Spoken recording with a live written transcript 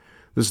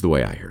This is the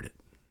way I heard it.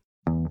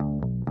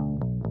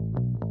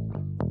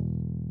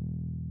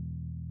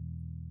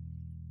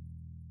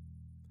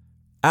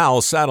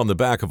 Al sat on the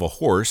back of a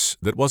horse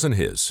that wasn't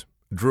his,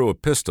 drew a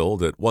pistol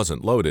that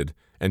wasn't loaded,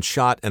 and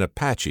shot an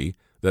Apache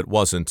that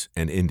wasn't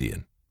an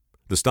Indian.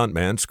 The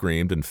stuntman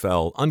screamed and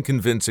fell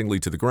unconvincingly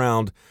to the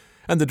ground,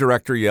 and the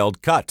director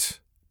yelled, "Cut!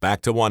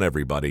 Back to one,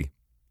 everybody.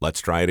 Let's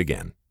try it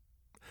again."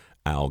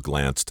 Al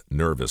glanced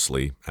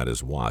nervously at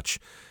his watch.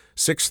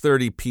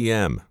 6:30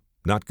 p.m.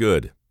 Not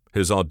good.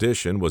 His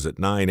audition was at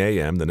 9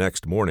 a.m. the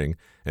next morning,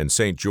 and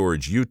St.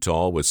 George,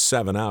 Utah was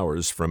 7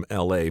 hours from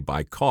L.A.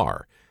 by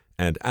car,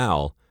 and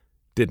Al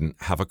didn't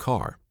have a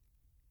car.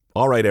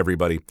 All right,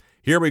 everybody,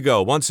 here we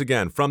go once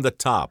again from the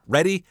top.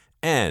 Ready?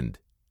 And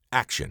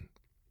action.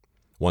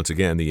 Once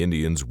again, the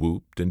Indians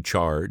whooped and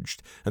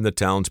charged, and the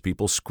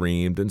townspeople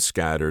screamed and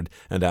scattered,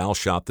 and Al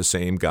shot the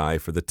same guy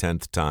for the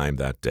 10th time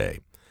that day.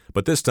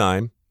 But this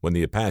time, when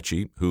the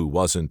Apache, who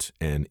wasn't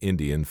an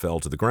Indian, fell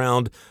to the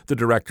ground, the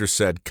director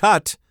said,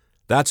 "Cut!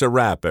 That's a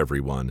wrap,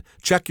 everyone.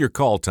 Check your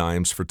call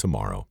times for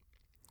tomorrow."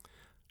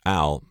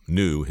 Al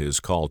knew his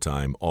call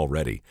time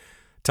already.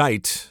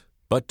 Tight,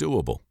 but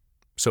doable.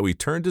 So he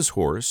turned his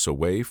horse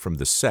away from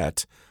the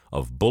set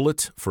of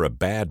Bullet for a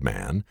Bad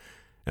Man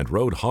and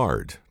rode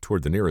hard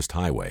toward the nearest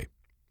highway.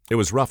 It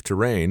was rough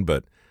terrain,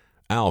 but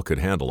Al could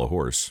handle a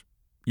horse.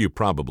 You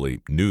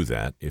probably knew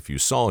that if you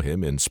saw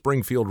him in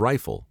Springfield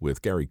Rifle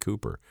with Gary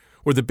Cooper,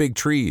 or The Big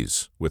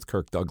Trees with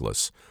Kirk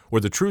Douglas, or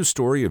The True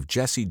Story of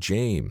Jesse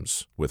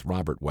James with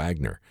Robert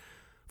Wagner.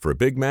 For a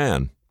big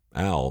man,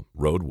 Al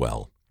rode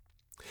well.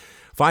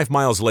 5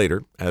 miles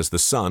later, as the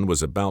sun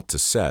was about to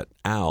set,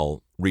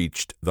 Al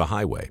reached the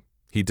highway.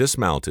 He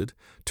dismounted,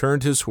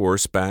 turned his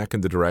horse back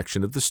in the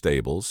direction of the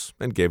stables,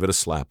 and gave it a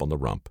slap on the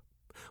rump.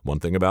 One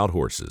thing about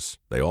horses,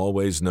 they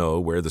always know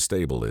where the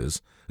stable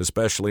is,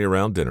 especially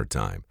around dinner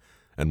time.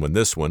 And when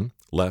this one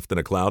left in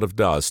a cloud of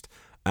dust,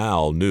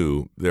 Al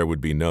knew there would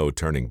be no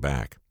turning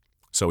back.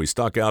 So he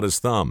stuck out his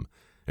thumb,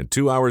 and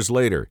 2 hours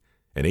later,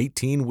 an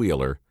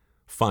 18-wheeler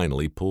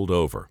finally pulled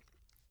over.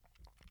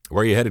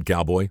 "Where are you headed,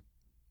 cowboy?"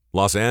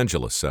 "Los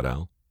Angeles," said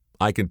Al.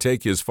 "I can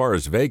take you as far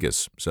as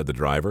Vegas," said the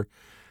driver.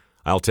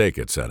 "I'll take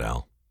it," said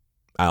Al.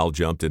 Al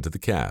jumped into the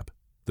cab.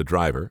 The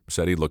driver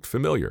said he looked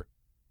familiar.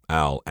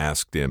 Al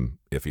asked him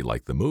if he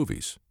liked the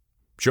movies.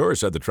 "Sure,"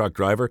 said the truck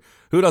driver.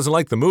 "Who doesn't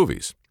like the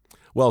movies?"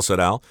 "Well," said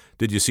Al,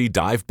 "did you see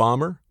Dive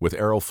Bomber with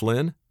Errol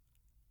Flynn?"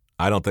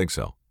 "I don't think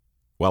so."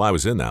 "Well, I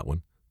was in that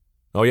one."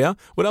 "Oh, yeah?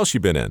 What else you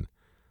been in?"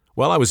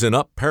 "Well, I was in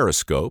Up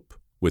Periscope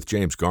with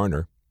James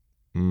Garner."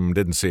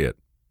 Didn't see it."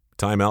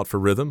 "Time Out for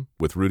Rhythm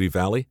with Rudy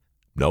Valley?"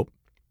 "Nope."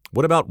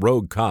 "What about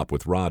Rogue Cop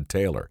with Rod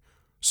Taylor?"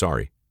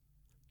 "Sorry."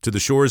 "To the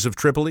Shores of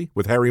Tripoli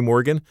with Harry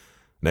Morgan?"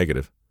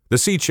 "Negative." "The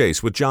Sea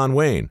Chase with John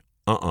Wayne?"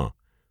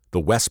 "The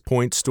West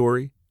Point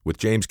Story with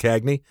James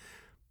Cagney?"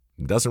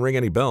 "Doesn't ring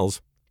any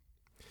bells."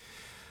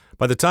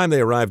 By the time they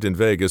arrived in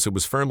Vegas, it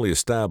was firmly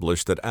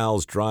established that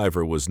Al's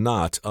driver was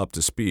not up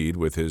to speed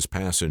with his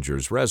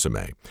passenger's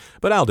resume.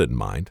 But Al didn't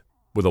mind.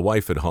 With a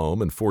wife at home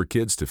and 4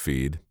 kids to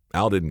feed,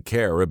 Al didn't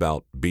care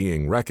about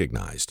being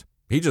recognized.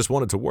 He just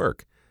wanted to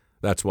work.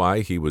 That's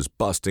why he was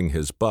busting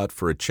his butt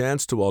for a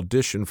chance to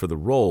audition for the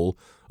role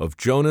of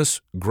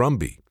Jonas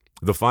Grumby,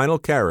 the final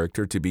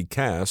character to be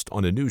cast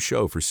on a new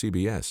show for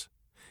CBS.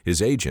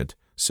 His agent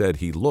said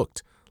he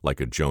looked like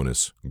a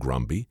Jonas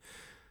Grumby,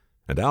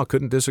 and Al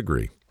couldn't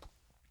disagree.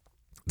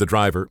 The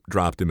driver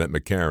dropped him at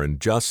McCarran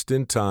just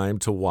in time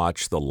to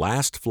watch the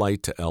last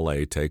flight to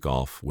L.A. take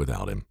off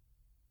without him.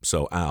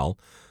 So Al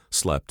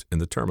slept in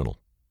the terminal.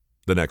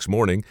 The next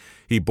morning,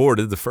 he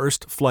boarded the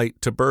first flight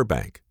to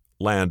Burbank,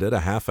 landed a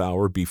half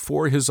hour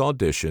before his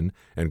audition,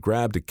 and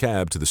grabbed a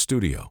cab to the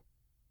studio.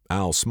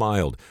 Al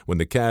smiled when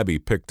the cabbie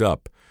picked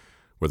up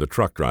where the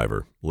truck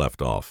driver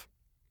left off.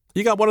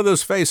 "You got one of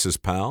those faces,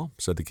 pal,"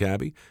 said the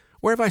cabbie.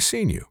 "Where have I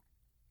seen you?"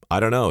 "I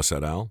don't know,"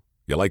 said Al.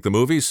 "You like the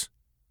movies?"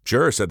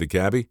 "Sure," said the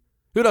cabbie.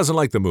 "Who doesn't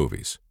like the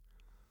movies?"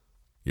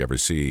 "You ever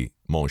see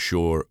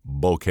Monsieur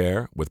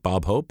Beaucaire with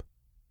Bob Hope?"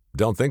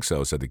 "Don't think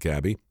so," said the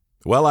cabbie.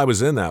 "Well, I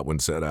was in that one,"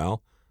 said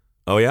Al.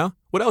 "Oh, yeah?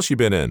 What else you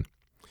been in?"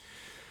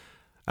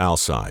 Al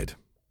sighed.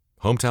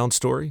 "Hometown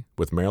Story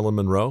with Marilyn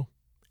Monroe?"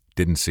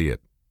 "Didn't see it."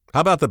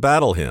 "How about The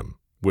Battle Hymn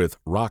with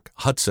Rock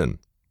Hudson?"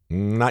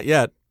 "Not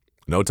yet."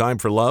 "No Time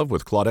for Love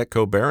with Claudette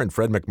Colbert and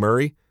Fred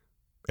McMurray?"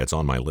 "It's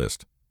on my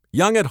list."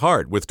 "Young at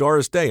Heart with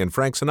Doris Day and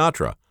Frank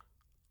Sinatra?"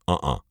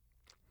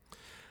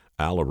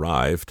 Al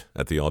arrived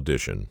at the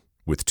audition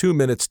with 2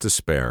 minutes to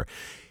spare.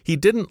 He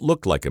didn't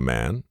look like a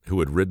man who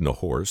had ridden a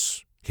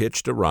horse,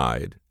 hitched a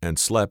ride, and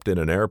slept in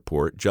an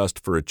airport just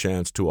for a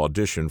chance to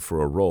audition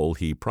for a role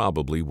he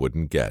probably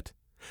wouldn't get.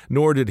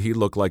 Nor did he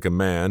look like a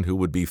man who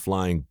would be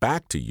flying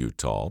back to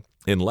Utah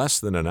in less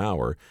than an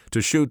hour to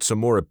shoot some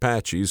more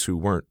Apaches who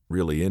weren't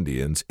really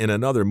Indians in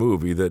another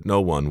movie that no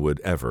one would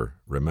ever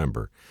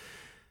remember.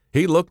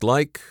 He looked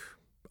like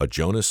a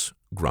Jonas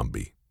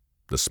Grumby,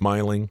 the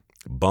smiling,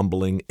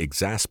 bumbling,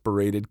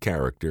 exasperated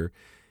character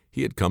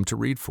he had come to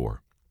read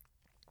for.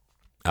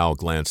 Al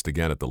glanced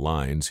again at the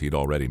lines he'd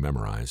already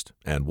memorized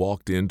and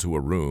walked into a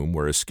room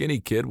where a skinny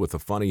kid with a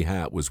funny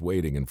hat was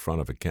waiting in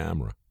front of a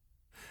camera.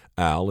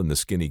 Al and the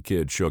skinny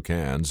kid shook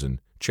hands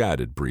and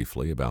chatted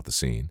briefly about the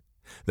scene.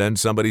 Then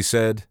somebody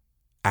said,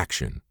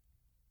 "Action."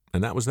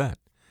 And that was that.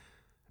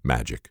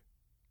 Magic.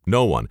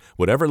 No one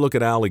would ever look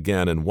at Al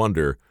again and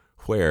wonder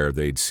where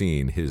they'd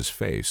seen his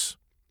face.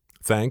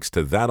 Thanks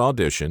to that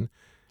audition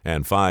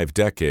and 5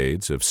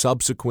 decades of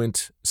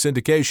subsequent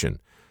syndication,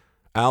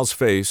 Al's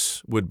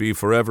face would be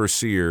forever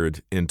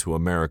seared into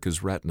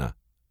America's retina,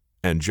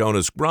 and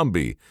Jonas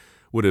Grumby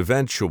would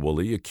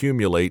eventually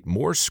accumulate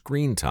more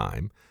screen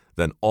time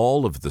than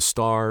all of the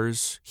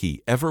stars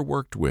he ever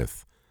worked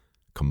with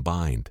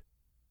combined.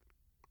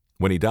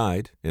 When he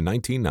died in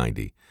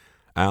 1990,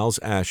 Al's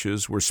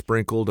ashes were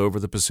sprinkled over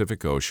the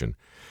Pacific Ocean,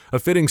 a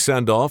fitting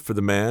send-off for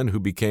the man who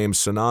became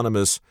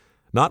synonymous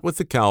not with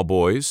the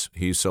Cowboys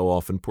he so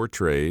often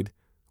portrayed,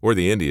 or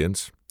the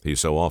Indians he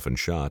so often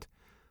shot,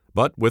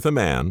 but with a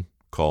man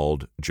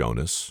called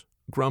Jonas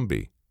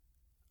Grumby,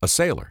 a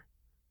sailor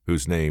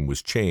whose name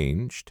was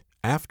changed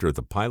after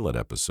the pilot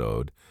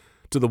episode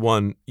to the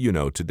one you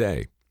know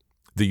today,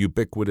 the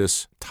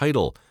ubiquitous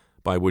title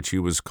by which he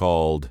was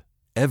called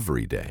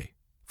every day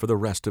for the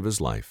rest of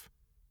his life.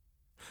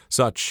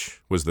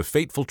 Such was the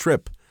fateful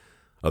trip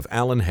of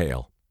Alan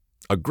Hale,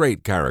 a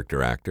great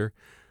character actor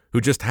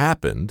who just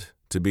happened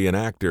to be an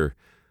actor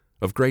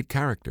of great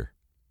character,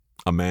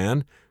 a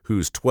man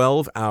whose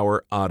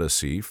 12-hour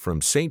odyssey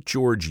from St.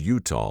 George,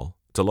 Utah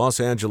to Los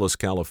Angeles,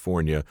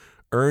 California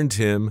earned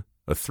him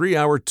a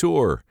 3-hour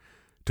tour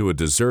to a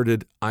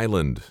deserted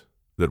island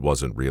that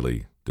wasn't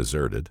really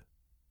deserted,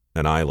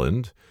 an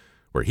island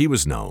where he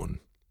was known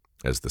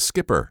as the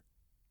skipper,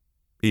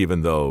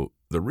 even though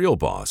the real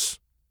boss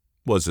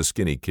was a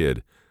skinny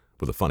kid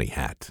with a funny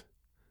hat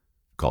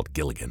called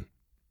Gilligan.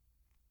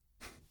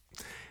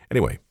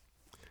 Anyway,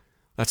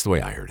 that's the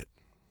way I heard it.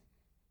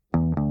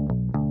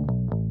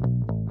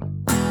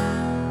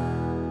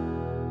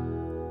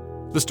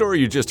 The story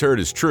you just heard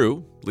is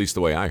true, at least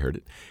the way I heard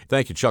it.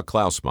 Thank you, Chuck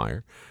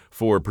Klausmeyer,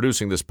 for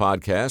producing this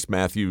podcast.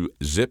 Matthew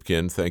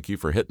Zipkin, thank you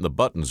for hitting the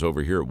buttons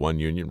over here at One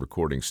Union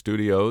Recording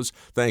Studios.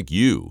 Thank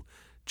you,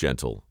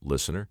 gentle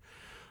listener,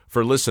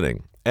 for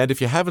listening. And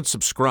if you haven't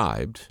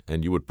subscribed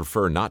and you would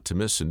prefer not to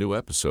miss a new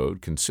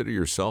episode, consider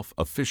yourself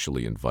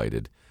officially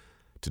invited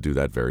to do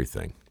that very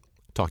thing.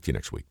 Talk to you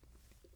next week.